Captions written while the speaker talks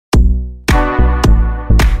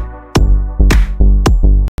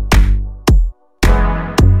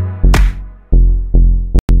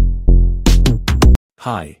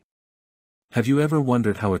Hi. Have you ever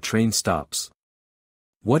wondered how a train stops?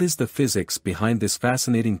 What is the physics behind this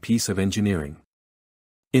fascinating piece of engineering?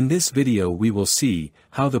 In this video we will see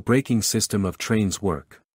how the braking system of trains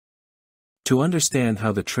work. To understand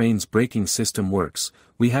how the train's braking system works,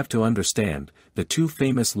 we have to understand the two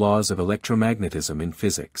famous laws of electromagnetism in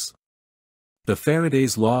physics. The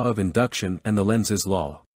Faraday's law of induction and the Lenz's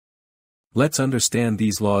law. Let's understand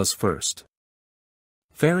these laws first.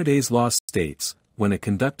 Faraday's law states, when a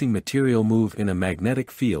conducting material moves in a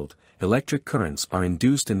magnetic field, electric currents are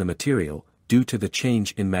induced in the material, due to the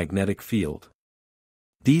change in magnetic field.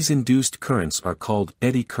 These induced currents are called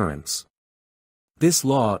eddy currents. This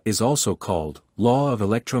law is also called law of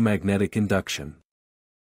electromagnetic induction.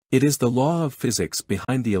 It is the law of physics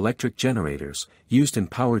behind the electric generators, used in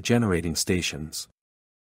power generating stations.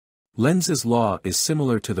 Lenz's law is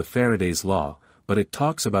similar to the Faraday's law, but it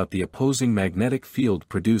talks about the opposing magnetic field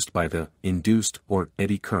produced by the induced or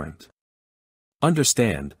eddy current.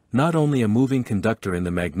 Understand, not only a moving conductor in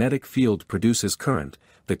the magnetic field produces current,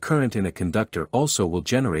 the current in a conductor also will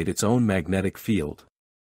generate its own magnetic field.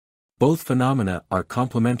 Both phenomena are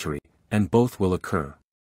complementary, and both will occur.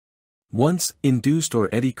 Once induced or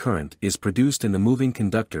eddy current is produced in the moving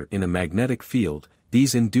conductor in a magnetic field,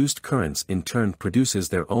 these induced currents in turn produces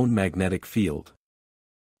their own magnetic field.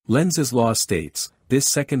 Lenz's law states, this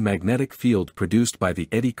second magnetic field produced by the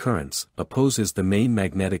eddy currents opposes the main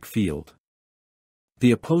magnetic field.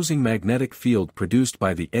 The opposing magnetic field produced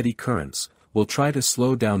by the eddy currents will try to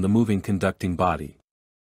slow down the moving conducting body.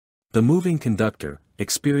 The moving conductor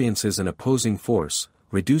experiences an opposing force,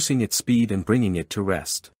 reducing its speed and bringing it to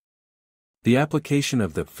rest. The application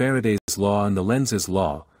of the Faraday's law and the Lenz's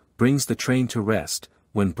law brings the train to rest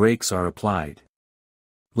when brakes are applied.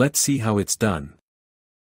 Let's see how it's done.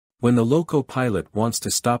 When the loco pilot wants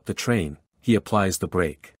to stop the train, he applies the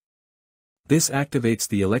brake. This activates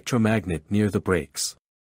the electromagnet near the brakes.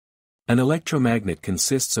 An electromagnet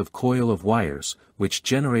consists of coil of wires, which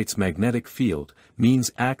generates magnetic field,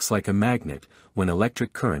 means acts like a magnet, when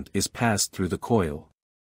electric current is passed through the coil.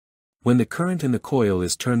 When the current in the coil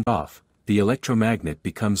is turned off, the electromagnet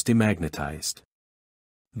becomes demagnetized.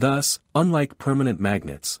 Thus, unlike permanent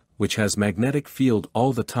magnets, which has magnetic field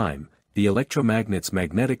all the time, the electromagnet's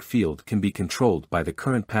magnetic field can be controlled by the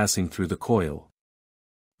current passing through the coil.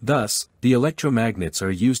 Thus, the electromagnets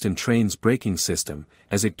are used in trains' braking system,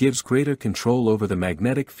 as it gives greater control over the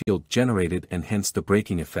magnetic field generated and hence the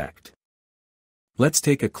braking effect. Let's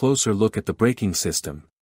take a closer look at the braking system.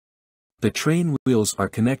 The train wheels are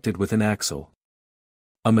connected with an axle.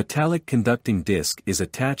 A metallic conducting disc is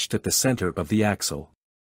attached at the center of the axle.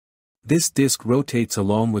 This disc rotates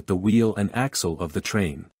along with the wheel and axle of the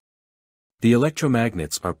train. The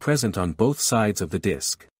electromagnets are present on both sides of the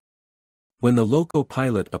disc. When the loco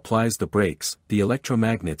pilot applies the brakes, the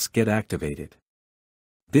electromagnets get activated.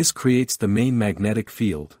 This creates the main magnetic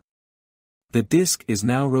field. The disc is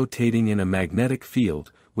now rotating in a magnetic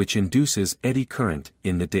field, which induces eddy current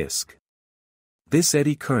in the disc. This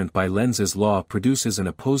eddy current by Lenz's law produces an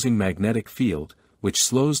opposing magnetic field, which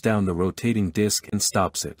slows down the rotating disc and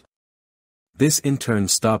stops it. This in turn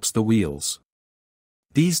stops the wheels.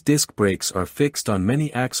 These disc brakes are fixed on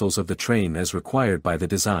many axles of the train as required by the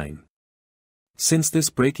design. Since this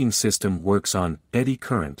braking system works on eddy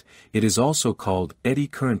current, it is also called eddy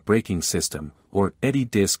current braking system, or eddy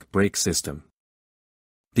disc brake system.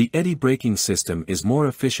 The eddy braking system is more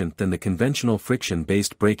efficient than the conventional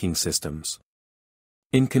friction-based braking systems.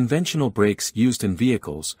 In conventional brakes used in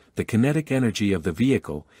vehicles, the kinetic energy of the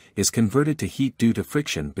vehicle is converted to heat due to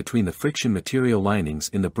friction between the friction material linings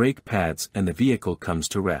in the brake pads and the vehicle comes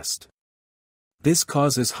to rest. This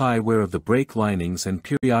causes high wear of the brake linings and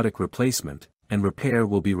periodic replacement, and repair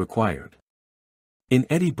will be required. In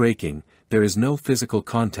eddy braking, there is no physical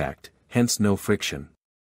contact, hence no friction.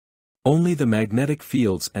 Only the magnetic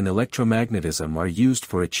fields and electromagnetism are used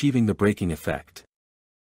for achieving the braking effect.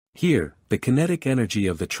 Here, the kinetic energy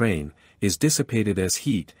of the train is dissipated as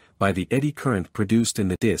heat by the eddy current produced in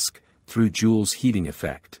the disc through Joule's heating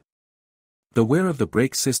effect. The wear of the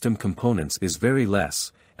brake system components is very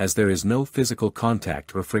less, as there is no physical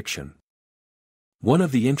contact or friction. One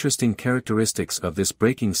of the interesting characteristics of this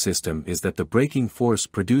braking system is that the braking force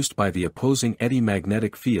produced by the opposing eddy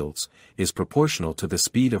magnetic fields is proportional to the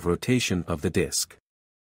speed of rotation of the disc.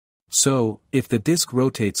 So, if the disc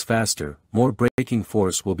rotates faster, more braking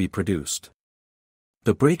force will be produced.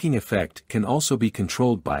 The braking effect can also be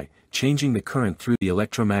controlled by changing the current through the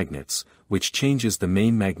electromagnets, which changes the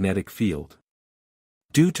main magnetic field.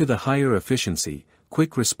 Due to the higher efficiency,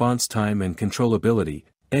 quick response time and controllability,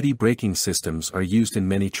 eddy braking systems are used in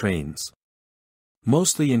many trains.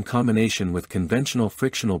 Mostly in combination with conventional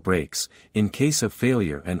frictional brakes, in case of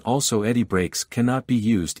failure, and also eddy brakes cannot be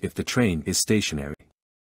used if the train is stationary.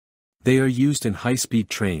 They are used in high-speed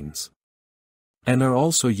trains. And are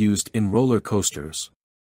also used in roller coasters.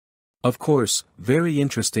 Of course, very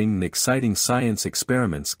interesting and exciting science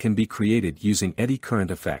experiments can be created using eddy current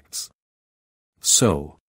effects.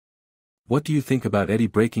 So, what do you think about eddy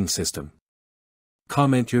braking system?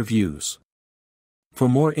 Comment your views. For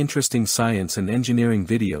more interesting science and engineering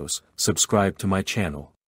videos, subscribe to my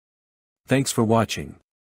channel. Thanks for watching.